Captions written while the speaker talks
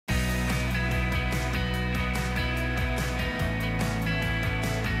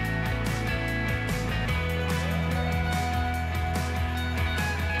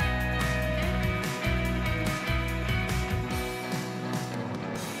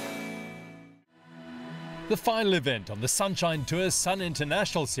The final event on the Sunshine Tour's Sun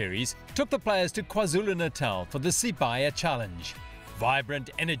International Series took the players to KwaZulu-Natal for the Sibiya Challenge. Vibrant,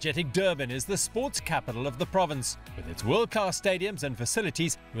 energetic Durban is the sports capital of the province. With its world-class stadiums and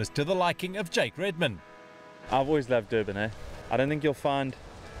facilities, it was to the liking of Jake Redmond. I've always loved Durban. I don't think you'll find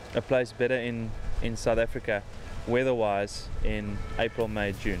a place better in South Africa, weather-wise, in April,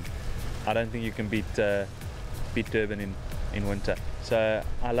 May, June. I don't think you can beat Durban in winter. So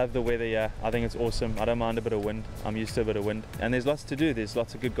I love the weather here. I think it's awesome. I don't mind a bit of wind. I'm used to a bit of wind. And there's lots to do. There's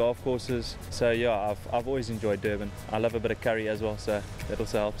lots of good golf courses. So yeah, I've always enjoyed Durban. I love a bit of curry as well, so that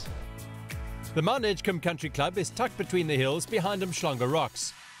also helps. The Mount Edgecombe Country Club is tucked between the hills behind Umhlanga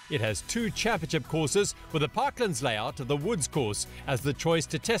Rocks. It has 2 championship courses with the Parklands layout of the Woods course as the choice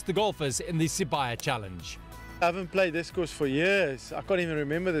to test the golfers in the Sibiya Challenge. I haven't played this course for years. I can't even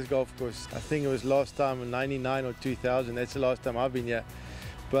remember this golf course. I think it was last time in '99 or 2000. That's the last time I've been here.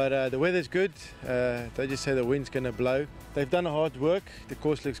 But the weather's good. They just say the wind's going to blow. They've done hard work. The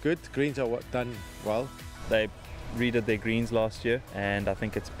course looks good. The greens are done well. They redid their greens last year and I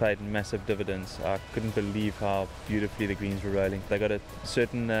think it's paid massive dividends. I couldn't believe how beautifully the greens were rolling. They got a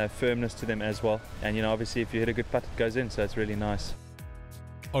certain firmness to them as well. And you know, obviously if you hit a good putt it goes in, so it's really nice.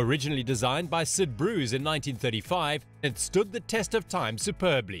 Originally designed by Sid Bruce in 1935, it stood the test of time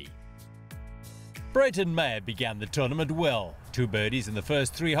superbly. Brayton Mayer began the tournament well. 2 birdies in the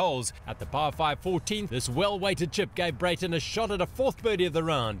first 3 holes. At the par 5 14th, this well-weighted chip gave Brayton a shot at a 4th birdie of the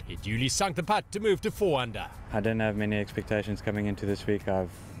round. He duly sunk the putt to move to 4 under. I don't have many expectations coming into this week.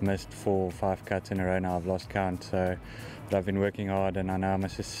 I've missed 4 or 5 cuts in a row now. I've lost count, but I've been working hard and I know I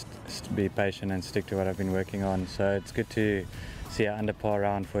must just be patient and stick to what I've been working on. So it's good to see an under par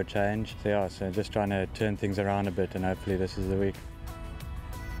round for a change. So just trying to turn things around a bit and hopefully this is the week.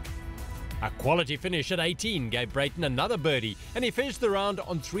 A quality finish at 18 gave Brayton another birdie and he finished the round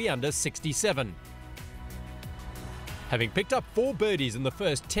on 3 under 67. Having picked up 4 birdies in the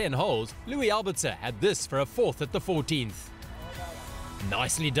first 10 holes, Louis Albertser had this for a 4th at the 14th.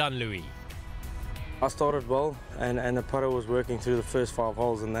 Nicely done, Louis. I started well and the putter was working through the first 5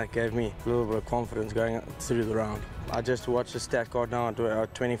 holes and that gave me a little bit of confidence going through the round. I just watched the stat card now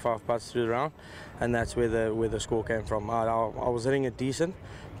at 25 putts through the round and that's where the score came from. I was hitting it decent,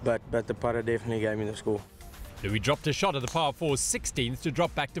 but the putter definitely gave me the score. Louis dropped a shot at the par 4 16th to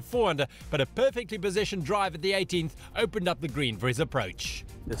drop back to 4 under, but a perfectly positioned drive at the 18th opened up the green for his approach.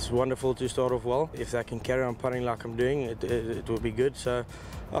 It's wonderful to start off well. If I can carry on putting like I'm doing, it will be good. So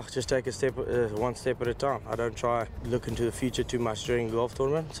just take a step, one step at a time. I don't try look into the future too much during the golf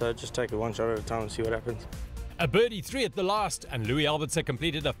tournament, so just take it one shot at a time and see what happens. A birdie 3 at the last, and Louis Albertser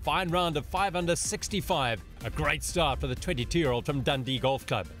completed a fine round of 5 under 65. A great start for the 22-year-old from Dundee Golf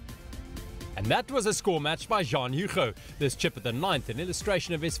Club. And that was a score match by Jean Hugo. This chip at the 9th, an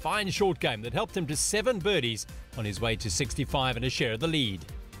illustration of his fine short game that helped him to 7 birdies on his way to 65 and a share of the lead.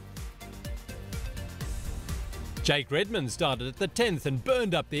 Jake Redmond started at the 10th and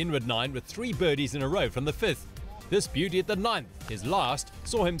burned up the inward 9 with 3 birdies in a row from the 5th. This beauty at the 9th, his last,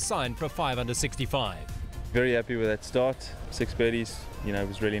 saw him sign for a 5 under 65. Very happy with that start. 6 birdies. You know, it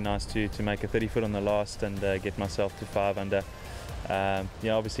was really nice to make a 30-foot on the last and get myself to 5 under.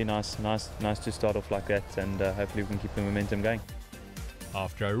 Yeah, obviously nice to start off like that, and hopefully we can keep the momentum going.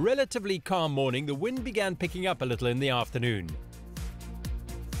 After a relatively calm morning, the wind began picking up a little in the afternoon.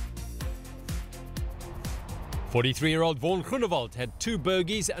 43-year-old Vaughan Groenewald had 2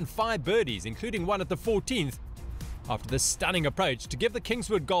 bogeys and 5 birdies, including one at the 14th, after the stunning approach to give the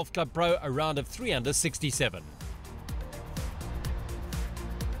Kingswood Golf Club Pro a round of 3 under 67.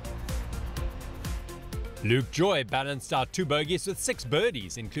 Luke Joy balanced out 2 bogeys with 6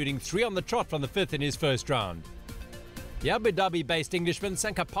 birdies, including 3 on the trot from the 5th in his first round. The Abu Dhabi-based Englishman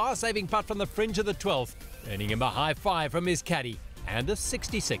sank a par-saving putt from the fringe of the 12th, earning him a high 5 from his caddy and a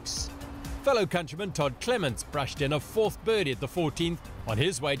 66. Fellow countryman Todd Clements brushed in a 4th birdie at the 14th on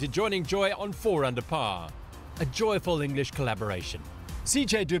his way to joining Joy on 4 under par. A joyful English collaboration.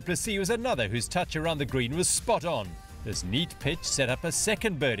 CJ du Plessis was another whose touch around the green was spot on. This neat pitch set up a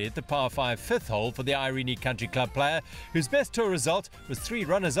 2nd birdie at the par 5 5th hole for the Irene Country Club player, whose best tour result was 3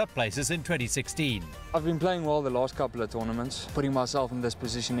 runners-up places in 2016. I've been playing well the last couple of tournaments, putting myself in this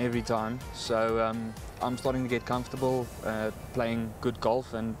position every time. So I'm starting to get comfortable playing good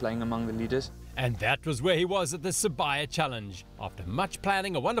golf and playing among the leaders. And that was where he was at the Sibiya Challenge. After much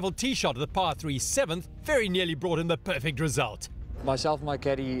planning, a wonderful tee shot at the par 3 7th very nearly brought him the perfect result. Myself and my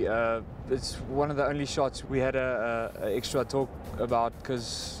caddy, it's one of the only shots we had a extra talk about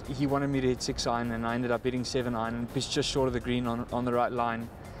because he wanted me to hit 6 iron and I ended up hitting 7 iron and pitched just short of the green on the right line.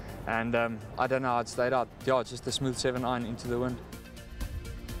 And I don't know how it stayed out. Yeah, it's just a smooth 7 iron into the wind.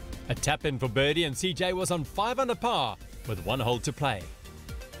 A tap in for birdie and CJ was on 5 under par with 1 hole to play.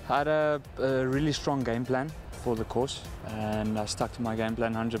 I had a really strong game plan for the course and I stuck to my game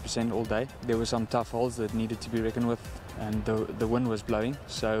plan 100% all day. There were some tough holes that needed to be reckoned with and the wind was blowing,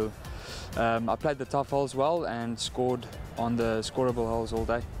 so I played the tough holes well and scored on the scoreable holes all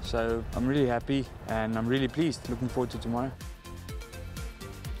day. So I'm really happy and I'm really pleased, looking forward to tomorrow.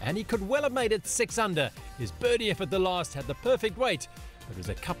 And he could well have made it 6 under. His birdie effort the last had the perfect weight, but was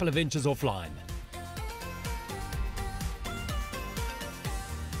a couple of inches offline.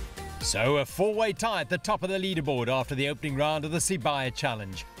 So a 4-way tie at the top of the leaderboard after the opening round of the Sibiya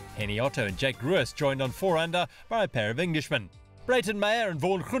Challenge. Henny Otto and Jake Roos joined on 4 under by a pair of Englishmen. Brayton Meyer and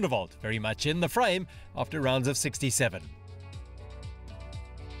Vaughan Groenewald very much in the frame after rounds of 67.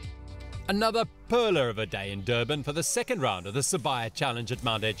 Another pearler of a day in Durban for the second round of the Sibiya Challenge at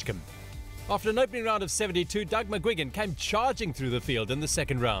Mount Edgecombe. After an opening round of 72, Doug McGuigan came charging through the field in the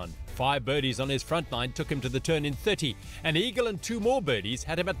second round. 5 birdies on his front 9 took him to the turn in 30. An eagle and 2 more birdies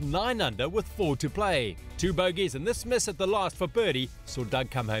had him at 9 under with 4 to play. 2 bogeys and this miss at the last for birdie saw Doug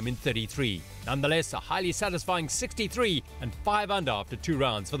come home in 33. Nonetheless, a highly satisfying 63 and 5 under after 2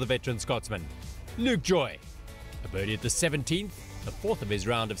 rounds for the veteran Scotsman. Luke Joy, a birdie at the 17th, the 4th of his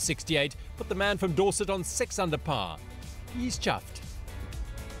round of 68, put the man from Dorset on 6 under par. He's chuffed.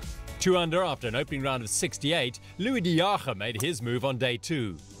 2 under after an opening round of 68, Louis de Jager made his move on day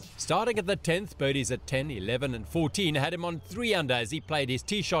 2. Starting at the 10th, birdies at 10, 11 and 14 had him on 3 under as he played his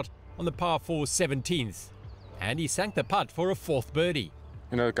tee shot on the par 4 17th. And he sank the putt for a 4th birdie.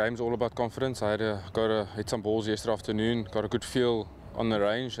 You know, the game's all about confidence. I hit some balls yesterday afternoon, got a good feel on the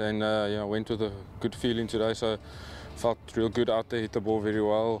range, and went with a good feeling today. So felt real good out there, hit the ball very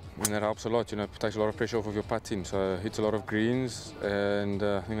well, and that helps a lot. You know, it takes a lot of pressure off of your putting. So hits a lot of greens, and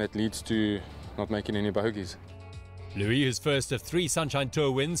I think that leads to not making any bogeys. Louis, whose first of 3 Sunshine Tour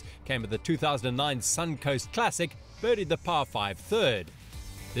wins, came at the 2009 Suncoast Classic, birdied the par 5 3rd.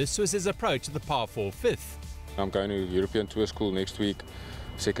 This was his approach to the par 4 5th. I'm going to European Tour School next week,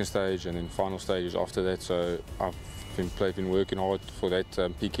 second stage, and then final stages after that. So I've been working hard for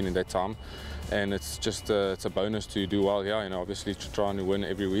that, peaking in that time, and it's just it's a bonus to do well here. You know, obviously trying to win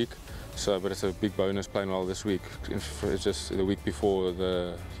every week. So, but it's a big bonus playing well this week. It's just the week before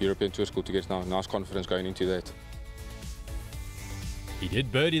the European Tour School to get nice confidence going into that. He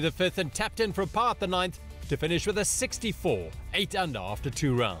did birdie the 5th and tapped in for a par at the 9th to finish with a 64, 8 under after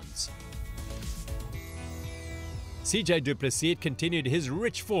 2 rounds. CJ du Plessis continued his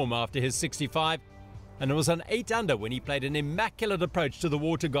rich form after his 65 and was on 8 under when he played an immaculate approach to the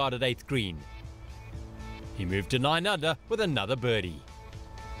water guarded 8th green. He moved to 9 under with another birdie.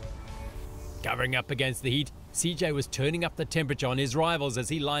 Covering up against the heat, CJ was turning up the temperature on his rivals as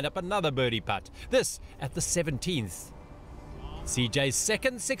he lined up another birdie putt, this at the 17th. CJ's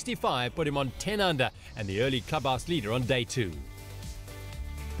second 65 put him on 10 under and the early clubhouse leader on day 2.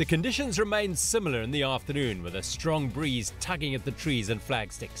 The conditions remained similar in the afternoon with a strong breeze tugging at the trees and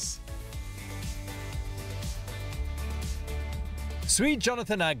flagsticks. Swede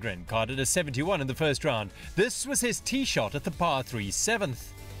Jonathan Agren carded a 71 in the first round. This was his tee shot at the par 3 7th.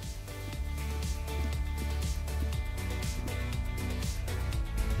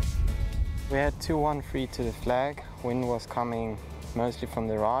 We had 2-1 free to the flag. Wind was coming mostly from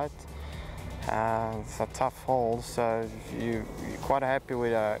the right. It's a tough hole, so you're quite happy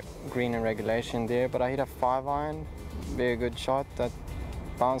with a green and regulation there. But I hit a 5-iron, very good shot that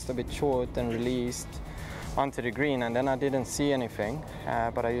bounced a bit short and released onto the green, and then I didn't see anything.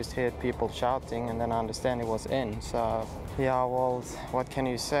 But I just heard people shouting, and then I understand it was in. So yeah, well, what can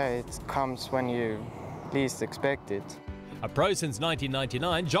you say? It comes when you least expect it. A pro since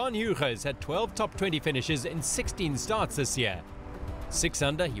 1999, John Hughes has had 12 top 20 finishes in 16 starts this year. 6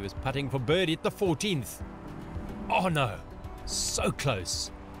 under, he was putting for birdie at the 14th. Oh no, so close.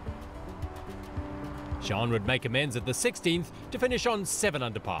 John would make amends at the 16th to finish on 7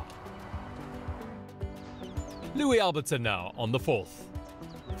 under par. Louis Albertson now on the 4th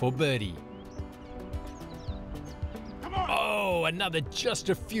for birdie. Oh, another just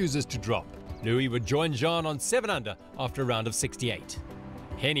refuses to drop. Louis would join Jean on 7 under after a round of 68.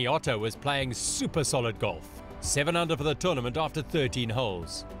 Henny Otto was playing super solid golf. 7 under for the tournament after 13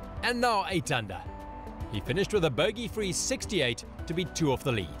 holes. And now 8 under. He finished with a bogey-free 68 to be 2 off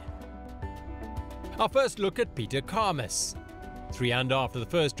the lead. Our first look at Peter Karmas. 3 under after the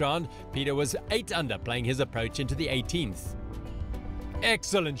first round, Peter was 8 under playing his approach into the 18th.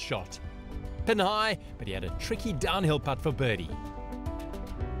 Excellent shot. Pin high, but he had a tricky downhill putt for birdie.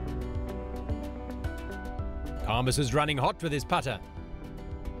 Karmas is running hot with his putter.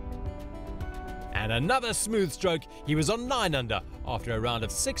 And another smooth stroke. He was on 9 under after a round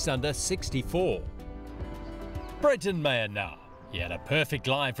of 6 under 64. Brayton Mayer now. He had a perfect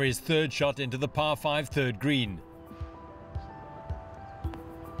lie for his third shot into the par 5 third green.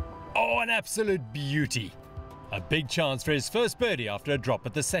 Oh, an absolute beauty. A big chance for his first birdie after a drop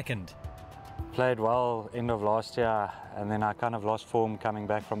at the second. Played well end of last year, and then I kind of lost form coming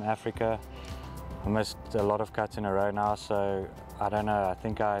back from Africa. I missed a lot of cuts in a row now, so I don't know. I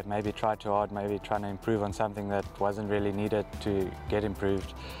think I maybe tried too hard, maybe trying to improve on something that wasn't really needed to get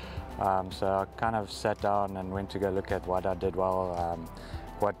improved. So I kind of sat down and went to go look at what I did well,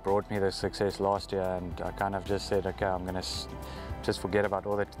 what brought me the success last year, and I kind of just said, okay, I'm going to just forget about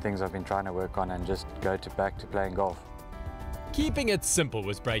all the things I've been trying to work on and just go back to playing golf. Keeping it simple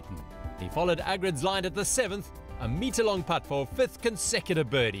was Brayton. He followed Agrid's line at the 7th, a metre-long putt for a 5th consecutive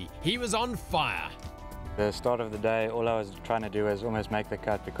birdie. He was on fire. The start of the day, all I was trying to do was almost make the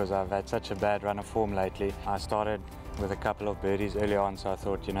cut because I've had such a bad run of form lately. I started with a couple of birdies early on, so I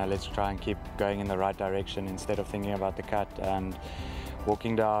thought, you know, let's try and keep going in the right direction instead of thinking about the cut. And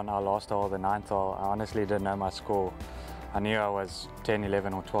walking down our last hole, the 9th hole, I honestly didn't know my score. I knew I was 10,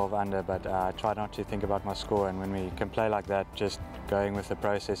 11 or 12 under, but I tried not to think about my score, and when we can play like that, just going with the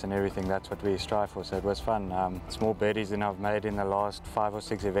process and everything, that's what we strive for, so it was fun. It's more birdies than I've made in the last 5 or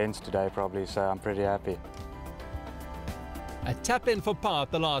 6 events today probably, so I'm pretty happy. A tap in for par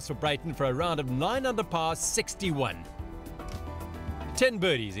at the last for Brayton for a round of 9 under par 61. 10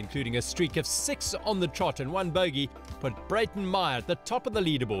 birdies, including a streak of 6 on the trot and 1 bogey, put Brayton Mayer at the top of the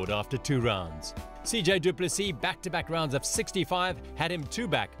leaderboard after 2 rounds. CJ du Plessis, back-to-back rounds of 65, had him 2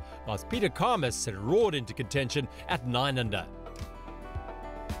 back, whilst Peter Karmas had roared into contention at 9 under.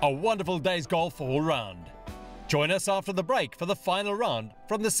 A wonderful day's golf all round. Join us after the break for the final round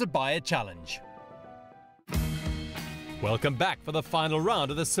from the Sibiya Challenge. Welcome back for the final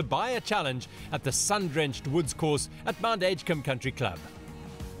round of the Sibiya Challenge at the sun-drenched woods course at Mount Edgecombe Country Club.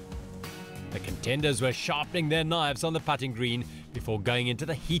 The contenders were sharpening their knives on the putting green before going into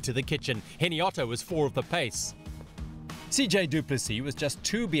the heat of the kitchen. Henny Otto was 4 of the pace. CJ du Plessis was just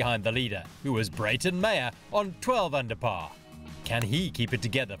 2 behind the leader, who was Brayton Mayer on 12 under par. Can he keep it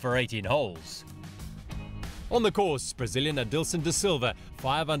together for 18 holes? On the course, Brazilian Adilson de Silva,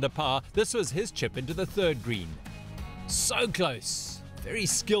 5 under par. This was his chip into the 3rd green. So close. Very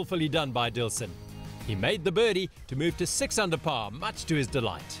skillfully done by Adilson. He made the birdie to move to 6 under par, much to his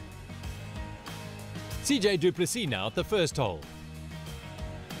delight. CJ du Plessis now at the 1st hole.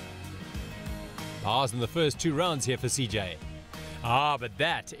 Pars in the first 2 rounds here for CJ. But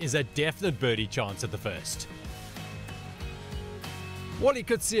that is a definite birdie chance at the 1st. Wally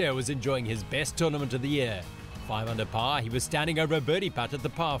Coetzee was enjoying his best tournament of the year. 5 under par, he was standing over a birdie putt at the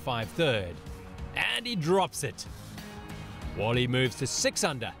par 5 3rd. And he drops it. Wally moves to 6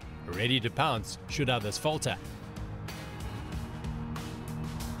 under, ready to pounce should others falter.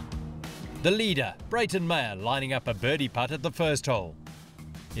 The leader, Brayton Mayer, lining up a birdie putt at the 1st hole.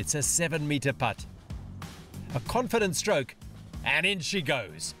 It's a 7-metre putt. A confident stroke, and in she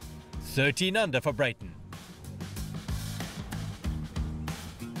goes. 13 under for Brayton.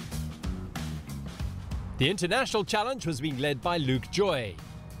 The International Challenge was being led by Luke Joy.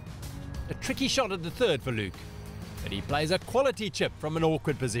 A tricky shot at the 3rd for Luke, but he plays a quality chip from an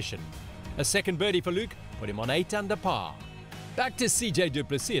awkward position. A 2nd birdie for Luke put him on 8 under par. Back to CJ du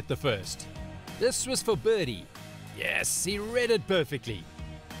Plessis at the 1st. This was for birdie. Yes, he read it perfectly.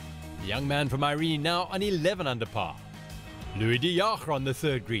 The young man from Irene now on 11 under par. Louis de Jager on the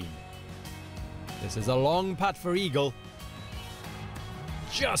 3rd green. This is a long putt for eagle.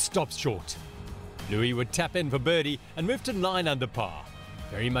 Just stops short. Louis would tap in for birdie and move to 9 under par.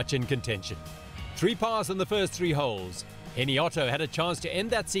 Very much in contention. 3 pars in the first 3 holes. Henny Otto had a chance to end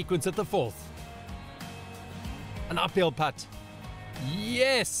that sequence at the 4th. An uphill putt.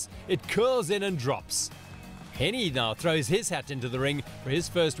 Yes, it curls in and drops. Henny now throws his hat into the ring for his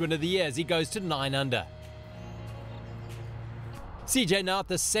first win of the year as he goes to 9 under. CJ now at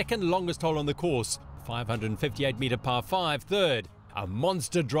the 2nd longest hole on the course, 558-metre par 5 3rd. A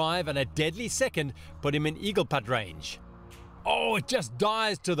monster drive and a deadly 2nd put him in eagle putt range. Oh, it just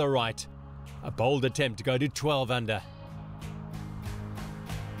dies to the right. A bold attempt to go to 12 under.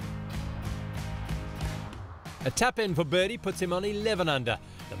 A tap in for birdie puts him on 11 under.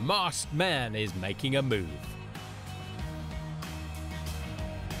 The masked man is making a move.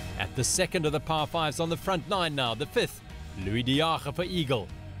 At the 2nd of the par 5s on the front 9 now, the 5th, Louis de Jager for eagle.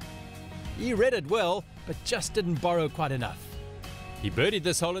 He read it well, but just didn't borrow quite enough. He birdied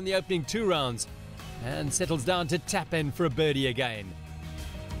this hole in the opening 2 rounds and settles down to tap in for a birdie again.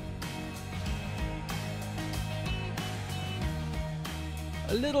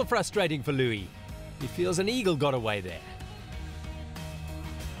 A little frustrating for Louis. He feels an eagle got away there.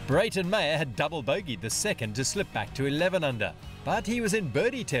 Brayton Mayer had double bogeyed the second to slip back to 11 under, but he was in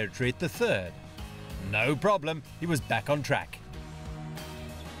birdie territory at the third. No problem, he was back on track.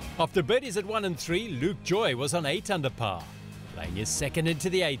 After birdies at 1 and 3, Luke Joy was on 8 under par, playing his second into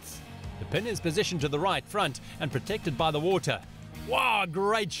the 8th. The pin is positioned to the right front and protected by the water. Wow,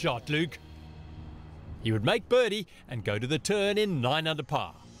 great shot, Luke. He would make birdie and go to the turn in 9 under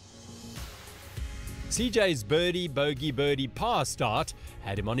par. CJ's birdie, bogey, birdie, par start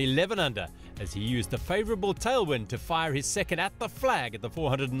had him on 11 under as he used the favourable tailwind to fire his second at the flag at the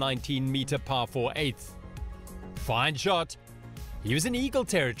 419-metre par 4 8th. Fine shot. He was in eagle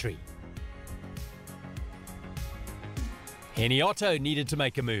territory. Henny Otto needed to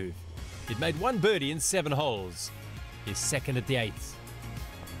make a move. He'd made 1 birdie in 7 holes. His second at the 8th.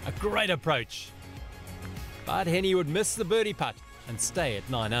 A great approach. But Henny would miss the birdie putt and stay at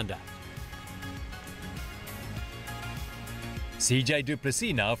 9 under. CJ du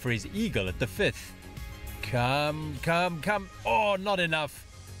Plessis now for his eagle at the 5th. Come. Oh, not enough.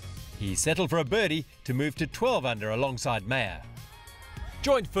 He settled for a birdie to move to 12 under alongside Mayer.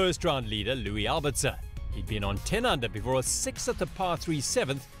 Joint first round leader Louis Albertser. He'd been on 10 under before a 6 at the par 3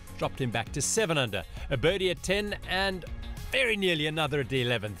 7th dropped him back to 7 under. A birdie at 10 and very nearly another at the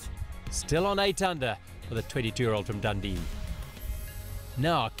 11th. Still on 8 under for the 22-year-old from Dundee.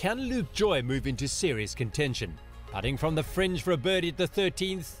 Now, can Luke Joy move into serious contention? Putting from the fringe for a birdie at the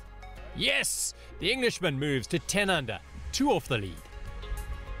 13th. Yes! The Englishman moves to 10 under, 2 off the lead.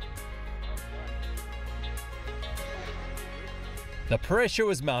 The pressure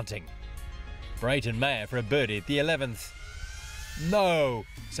was mounting. Brayton Mayer for a birdie at the 11th. No!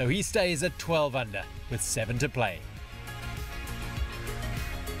 So he stays at 12 under with 7 to play.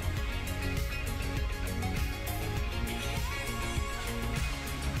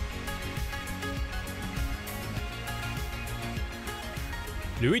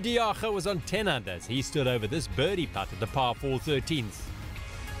 Louis Diacha was on 10 under as he stood over this birdie putt at the par 4 13th.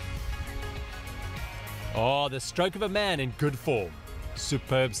 Oh, the stroke of a man in good form.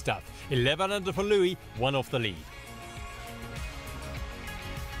 Superb stuff. 11 under for Louis, 1 off the lead.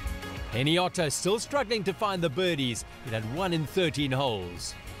 Henny Otto still struggling to find the birdies. It had 1 in 13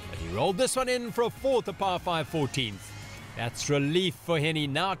 holes. But he rolled this one in for a 4th at par 5 14th. That's relief for Henny,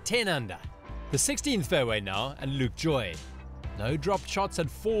 now 10 under. The 16th fairway now and Luke Joy. No drop shots and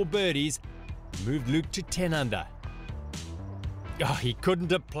 4 birdies. Moved Luke to 10 under. Oh, he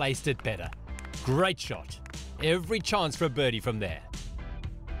couldn't have placed it better. Great shot. Every chance for a birdie from there.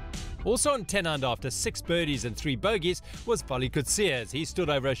 Also on 10 under after 6 birdies and 3 bogeys was Wally Coetzee as he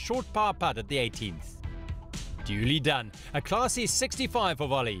stood over a short par putt at the 18th. Duly done. A classy 65 for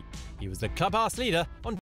Wally. He was the clubhouse leader on